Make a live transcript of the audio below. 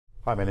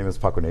Hi, my name is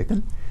Paco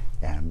Nathan,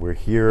 and we're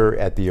here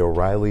at the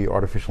O'Reilly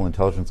Artificial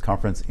Intelligence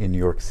Conference in New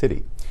York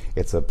City.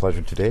 It's a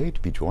pleasure today to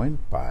be joined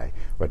by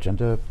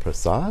Rajendra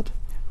Prasad,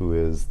 who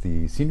is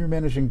the Senior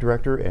Managing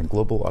Director and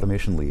Global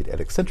Automation Lead at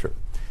Accenture.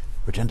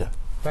 Rajendra.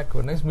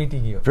 Paco, nice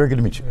meeting you. Very good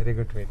to meet you. Very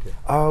good to meet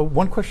you.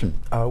 One question.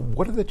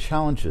 What are the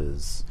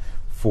challenges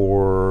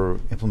for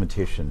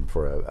implementation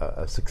for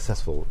a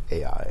successful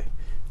AI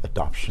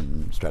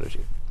adoption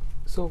strategy?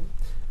 So,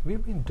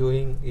 we've been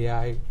doing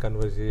AI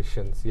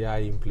conversations,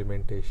 AI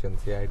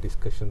implementations, AI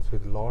discussions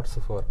with lots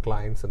of our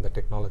clients and the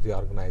technology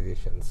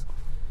organizations.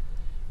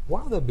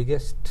 One of the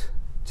biggest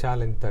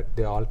challenge that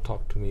they all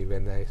talk to me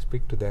when I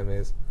speak to them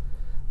is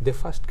they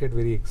first get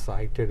very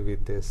excited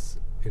with this,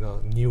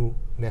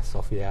 newness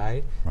of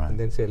AI, right, and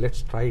then say,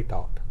 let's try it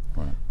out.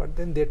 Right. But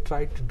then they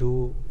try to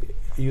do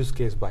use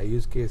case by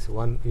use case,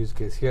 one use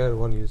case here,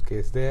 one use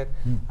case there,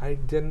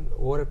 and then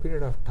over a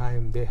period of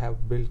time they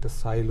have built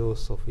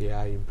silos of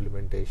AI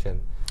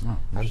implementation,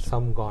 and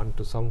some gone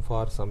to some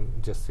far, some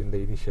just in the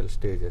initial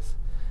stages.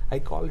 I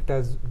call it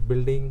as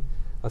building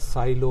a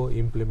silo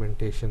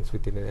implementations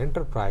within an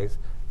enterprise,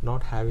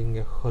 not having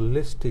a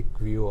holistic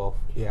view of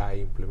AI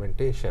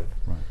implementation.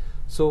 Right.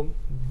 So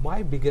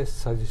my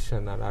biggest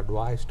suggestion and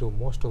advice to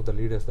most of the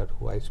leaders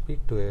who I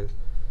speak to is,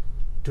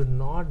 do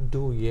not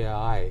do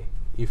AI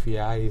if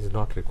AI is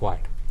not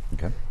required.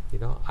 Okay.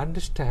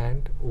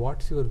 Understand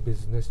what's your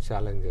business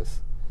challenges,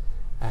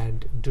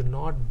 and do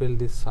not build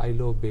this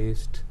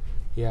silo-based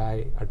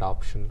AI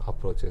adoption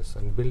approaches,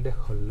 and build a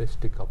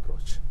holistic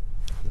approach.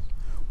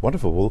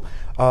 Wonderful.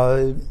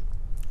 Well,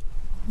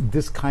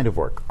 this kind of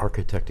work,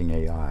 architecting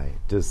AI,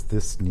 does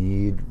this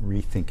need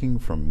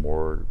rethinking from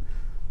more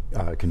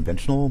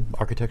conventional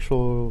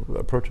architectural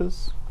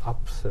approaches?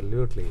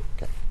 Absolutely.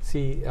 Okay.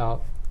 See,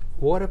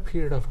 over a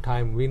period of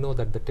time, we know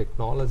that the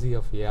technology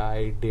of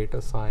AI,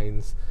 data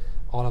science,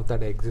 all of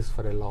that exists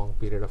for a long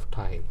period of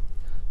time.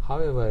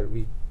 However,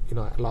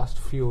 last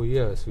few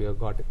years, we have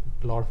got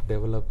a lot of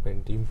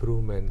development,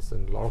 improvements,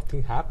 and a lot of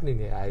things happen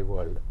in AI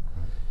world.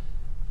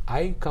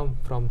 I come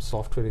from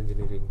software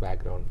engineering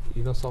background.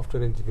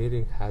 Software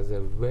engineering has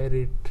a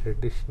very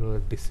traditional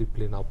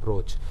discipline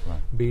approach, right,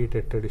 be it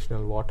a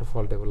traditional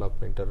waterfall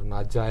development or an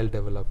agile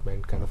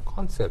development kind of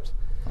concepts.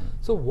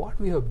 So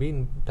what we have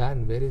been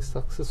done very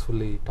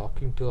successfully,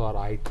 talking to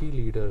our IT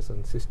leaders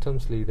and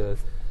systems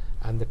leaders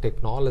and the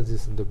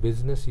technologists and the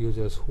business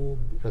users who are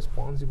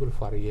responsible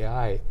for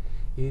AI,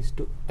 is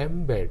to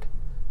embed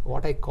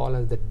what I call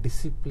as the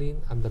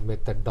discipline and the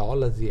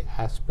methodology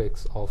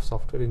aspects of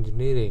software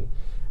engineering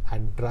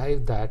and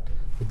drive that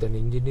with an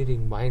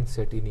engineering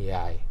mindset in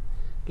AI.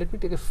 Let me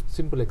take a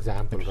simple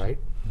example, right?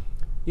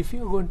 If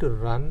you're going to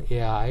run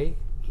AI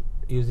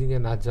using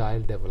an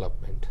agile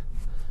development,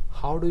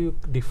 how do you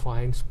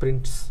define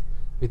sprints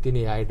within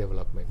AI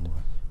development?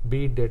 Right.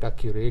 Be it data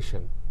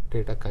curation,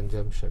 data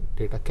consumption,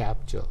 data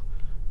capture,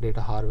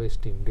 data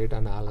harvesting, data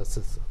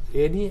analysis,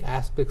 any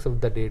aspects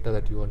of the data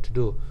that you want to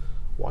do.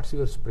 What's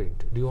your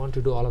sprint? Do you want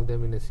to do all of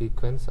them in a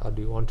sequence, or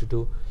do you want to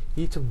do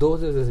each of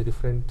those as a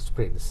different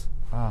sprints?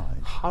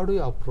 How do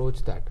you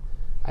approach that?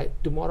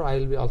 Tomorrow I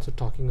will be also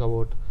talking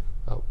about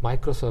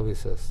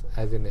microservices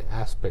as an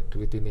aspect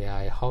within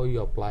AI, how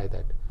you apply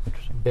that.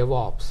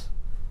 DevOps,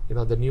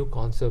 the new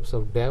concepts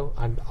of dev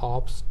and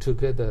ops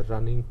together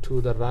running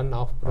to the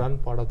run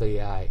part of the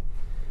AI.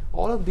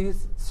 All of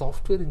these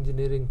software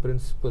engineering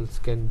principles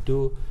can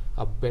do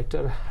a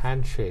better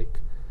handshake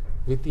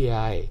with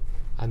AI,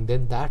 and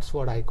then that's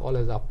what I call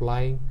as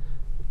applying,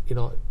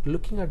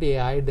 looking at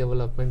AI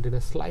development in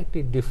a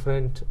slightly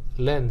different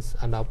lens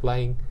and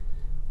applying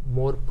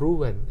more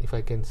proven, if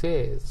I can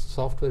say,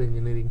 software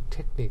engineering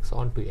techniques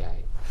onto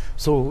AI.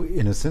 So,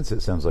 in a sense,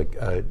 it sounds like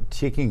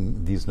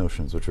taking these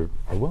notions, which are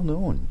well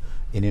known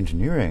in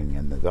engineering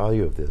and the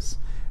value of this,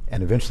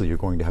 and eventually you're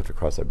going to have to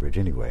cross that bridge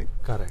anyway.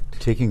 Correct.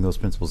 Taking those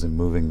principles and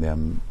moving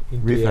them,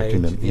 into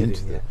refactoring them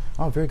into the...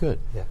 Oh, very good.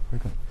 Yeah.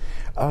 Very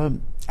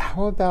good.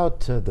 How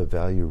about the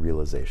value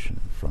realization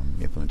from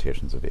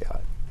implementations of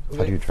AI?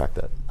 How do you track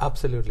that?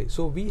 Absolutely.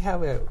 So we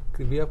have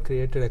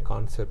created a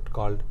concept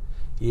called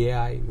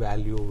AI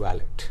Value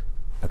Wallet.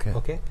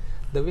 Okay.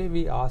 The way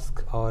we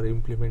ask our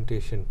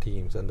implementation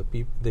teams and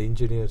the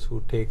engineers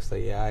who takes the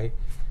AI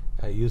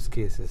use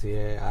cases,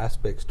 AI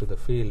aspects to the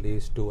field,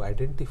 is to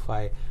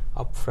identify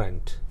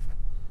upfront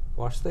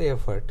what's the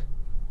effort,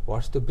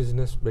 what's the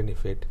business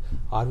benefit,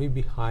 are we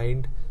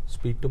behind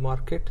speed to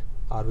market,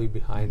 are we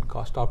behind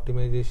cost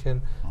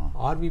optimization,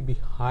 are we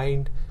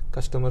behind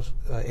customer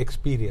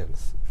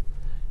experience.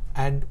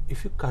 And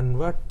if you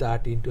convert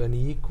that into an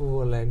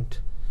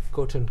equivalent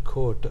quote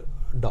unquote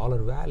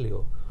dollar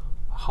value,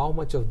 how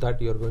much of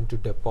that you're going to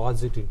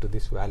deposit into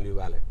this value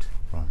wallet.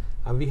 Right.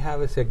 And we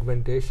have a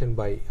segmentation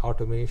by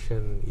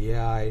automation,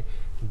 AI,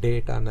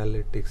 data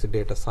analytics,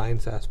 data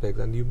science aspects,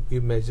 and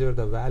you measure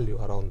the value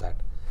around that.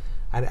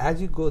 And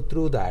as you go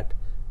through that,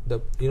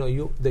 the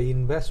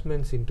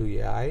investments into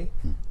AI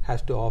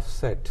has to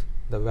offset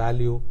the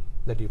value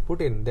that you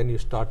put in. Then you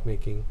start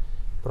making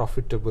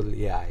profitable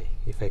AI,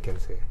 if I can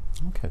say.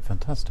 Okay,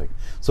 fantastic.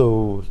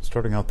 So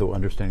starting out though,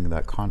 understanding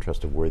that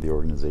contrast of where the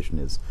organization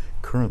is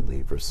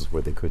currently versus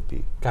where they could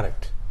be.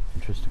 Correct.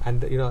 Interesting.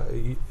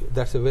 And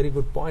that's a very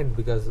good point,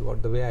 because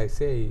the way I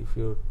say, if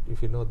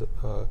you know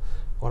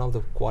one of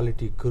the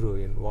quality guru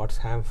in Watts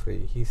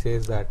Humphrey, he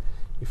says that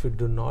if you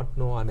do not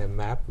know on a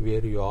map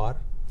where you are,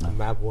 the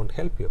map won't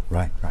help you.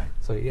 Right.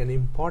 So an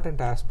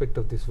important aspect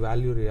of this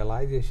value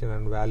realization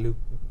and value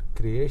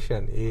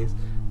creation is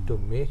to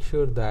make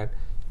sure that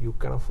you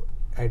kind of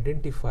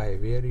identify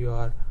where you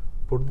are,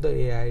 put the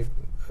AI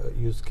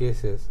use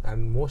cases,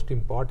 and most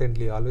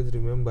importantly, always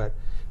remember,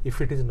 if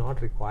it is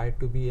not required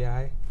to be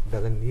AI,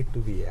 doesn't need to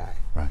be AI.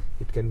 Right.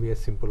 It can be a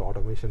simple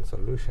automation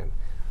solution,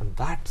 and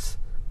that's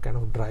kind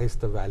of drives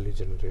the value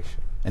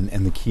generation. And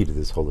the key to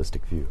this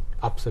holistic view.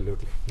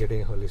 Absolutely,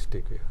 getting a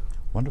holistic view.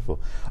 Wonderful.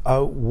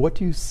 What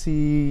do you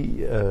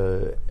see,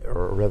 or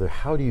rather,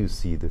 how do you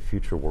see the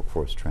future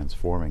workforce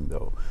transforming,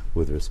 though,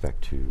 with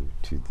respect to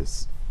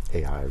this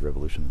AI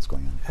revolution that's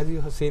going on? As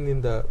you have seen in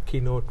the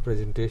keynote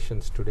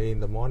presentations today in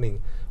the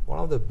morning, one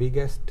of the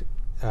biggest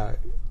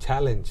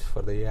challenge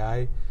for the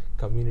AI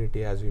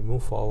community as we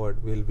move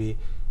forward will be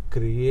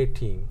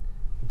creating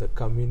the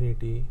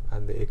community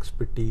and the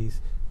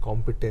expertise,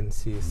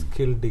 competency,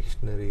 skill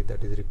dictionary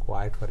that is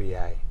required for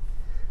AI.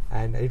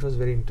 And it was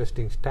very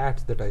interesting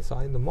stats that I saw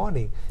in the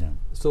morning. Yeah.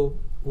 So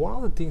one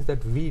of the things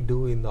that we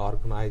do in the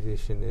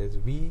organization is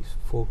we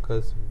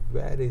focus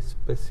very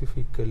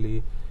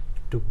specifically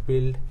to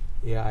build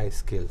AI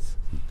skills.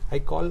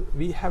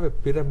 We have a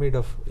pyramid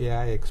of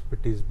AI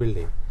expertise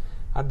building.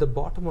 At the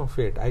bottom of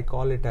it, I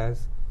call it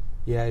as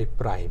AI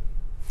prime,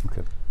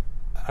 Okay.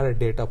 or a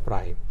data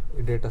prime,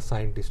 a data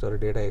scientist or a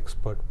data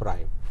expert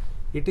prime.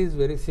 It is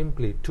very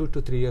simply 2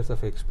 to 3 years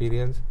of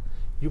experience.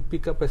 You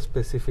pick up a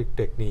specific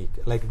technique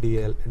like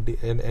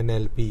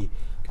NLP,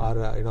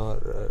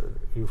 or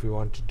if you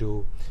want to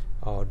do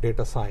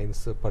data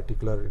science,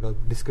 particular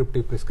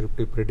descriptive,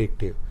 prescriptive,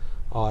 predictive,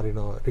 or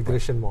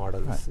regression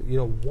models.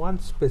 Right. One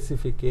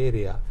specific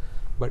area,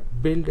 but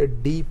build a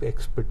deep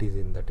expertise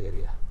in that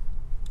area.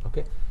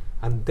 Okay,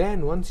 and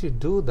then once you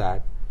do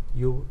that,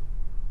 you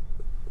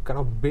kind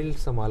of build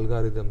some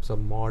algorithms,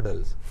 some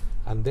models,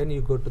 and then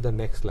you go to the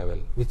next level,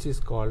 which is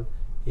called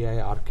AI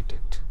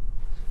architect.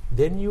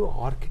 Then you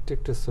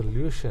architect a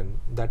solution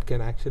that can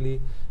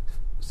actually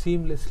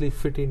seamlessly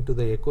fit into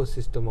the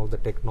ecosystem of the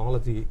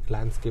technology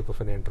landscape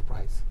of an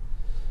enterprise.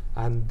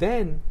 And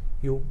then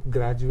you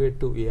graduate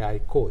to AI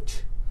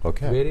coach,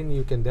 wherein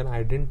you can then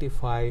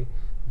identify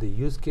the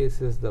use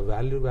cases, the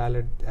value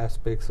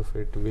aspects of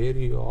it, where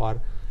you are,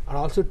 and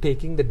also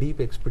taking the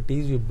deep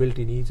expertise you built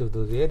in each of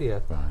those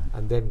areas,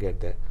 and then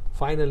get there.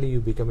 Finally, you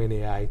become an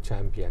AI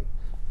champion.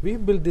 We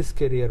built this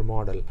career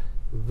model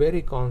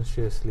very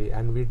consciously,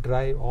 and we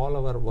drive all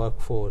our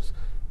workforce,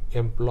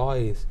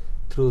 employees,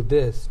 through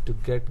this to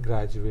get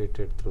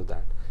graduated through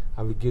that.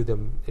 And we give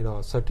them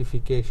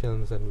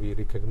certifications, and we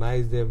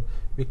recognize them.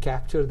 We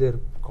capture their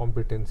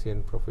competency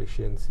and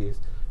proficiencies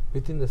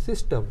within the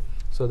system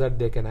so that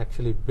they can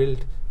actually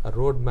build a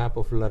roadmap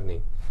of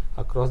learning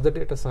across the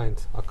data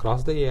science,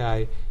 across the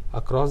AI,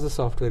 across the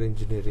software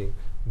engineering,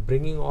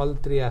 bringing all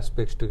three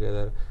aspects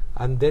together,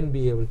 and then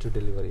be able to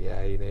deliver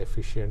AI in an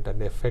efficient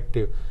and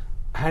effective,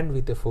 and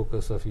with a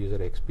focus of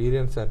user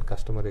experience and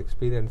customer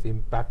experience,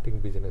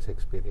 impacting business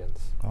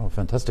experience. Oh,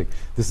 fantastic.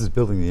 This is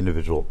building the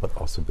individual, but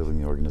also building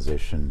the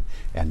organization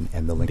and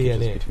the linkages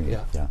DNA, between it.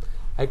 Yeah.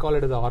 I call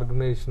it the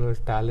organizational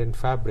talent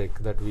fabric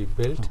that we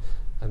built,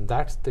 and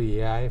that's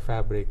the AI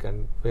fabric,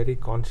 and very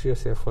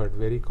conscious effort,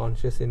 very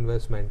conscious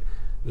investment,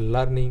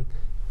 learning,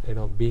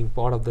 being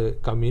part of the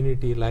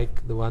community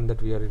like the one that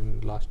we are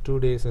in last 2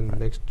 days, and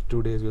next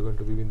 2 days we're going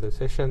to be in the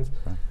sessions.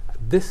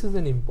 This is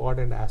an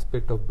important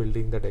aspect of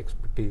building that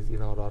expertise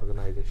in our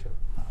organization.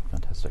 Oh,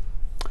 fantastic.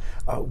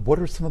 What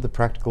are some of the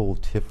practical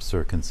tips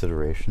or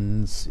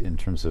considerations in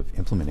terms of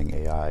implementing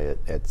AI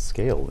at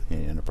scale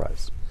in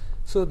enterprise?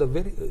 So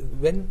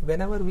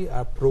whenever we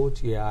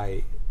approach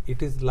AI,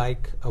 it is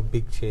like a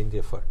big change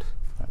effort,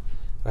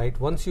 right?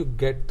 Once you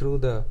get through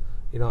the,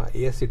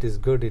 yes, it is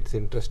good, it's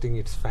interesting,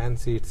 it's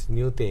fancy, it's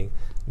new thing.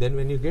 Then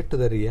when you get to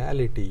the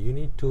reality, you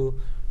need to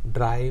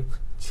drive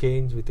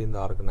change within the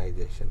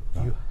organization.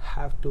 You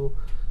have to.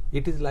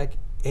 It is like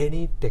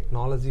any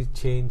technology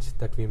change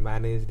that we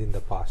managed in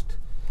the past,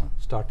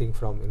 starting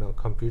from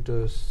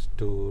computers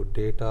to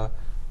data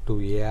to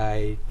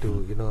AI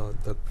to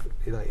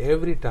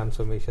every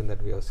transformation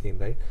that we have seen,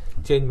 right?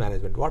 Change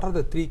management. What are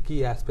the 3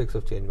 key aspects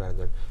of change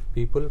management?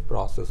 People,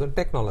 process, and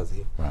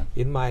technology.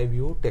 In my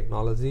view,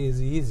 technology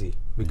is easy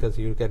because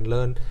you can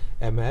learn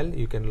ML,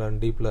 you can learn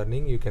deep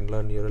learning, you can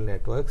learn neural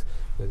networks,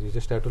 because you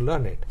just have to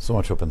learn it. So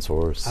much open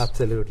source.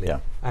 Absolutely. Yeah.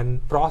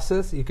 And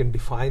process, you can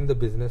define the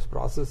business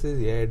processes,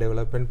 AI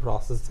development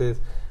processes,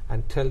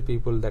 and tell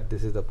people that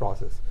this is the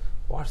process.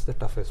 What's the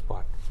toughest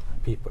part?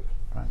 People.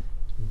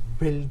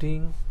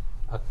 Building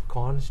a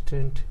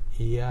constant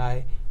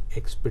AI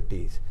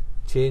expertise,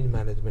 change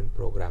management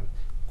program,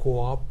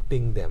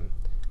 co-opting them.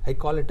 I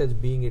call it as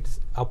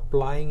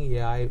applying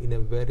AI in a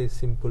very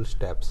simple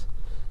steps.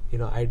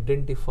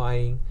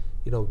 Identifying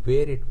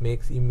where it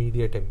makes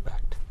immediate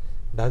impact.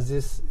 Does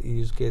this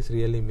use case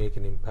really make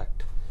an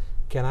impact?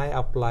 Can I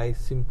apply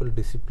simple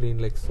discipline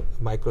like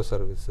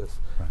microservices,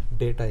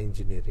 data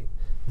engineering?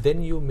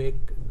 Then you make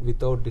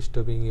without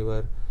disturbing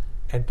your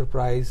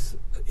enterprise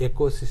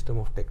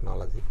ecosystem of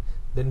technology.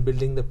 Then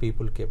building the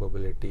people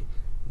capability.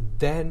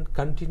 Then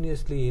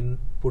continuously in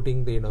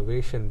putting the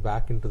innovation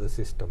back into the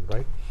system,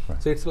 right?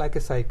 So it's like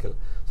a cycle.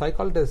 So I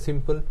call it a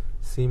simple,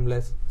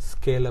 seamless,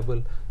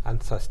 scalable,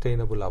 and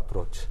sustainable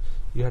approach.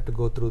 You have to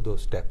go through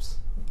those steps.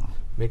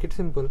 Make it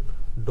simple.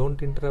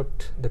 Don't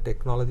interrupt the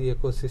technology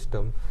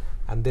ecosystem,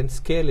 and then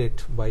scale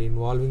it by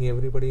involving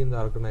everybody in the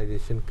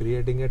organization,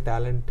 creating a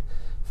talent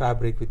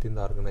fabric within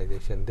the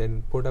organization,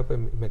 then put up a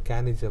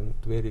mechanism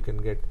where you can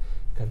get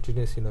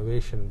continuous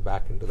innovation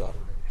back into the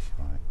organization.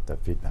 Right,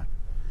 that feedback.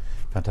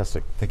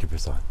 Fantastic. Thank you,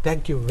 Prasad.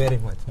 Thank you very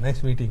much.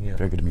 Nice meeting you.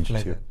 Very good to meet you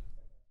Pleasure. too.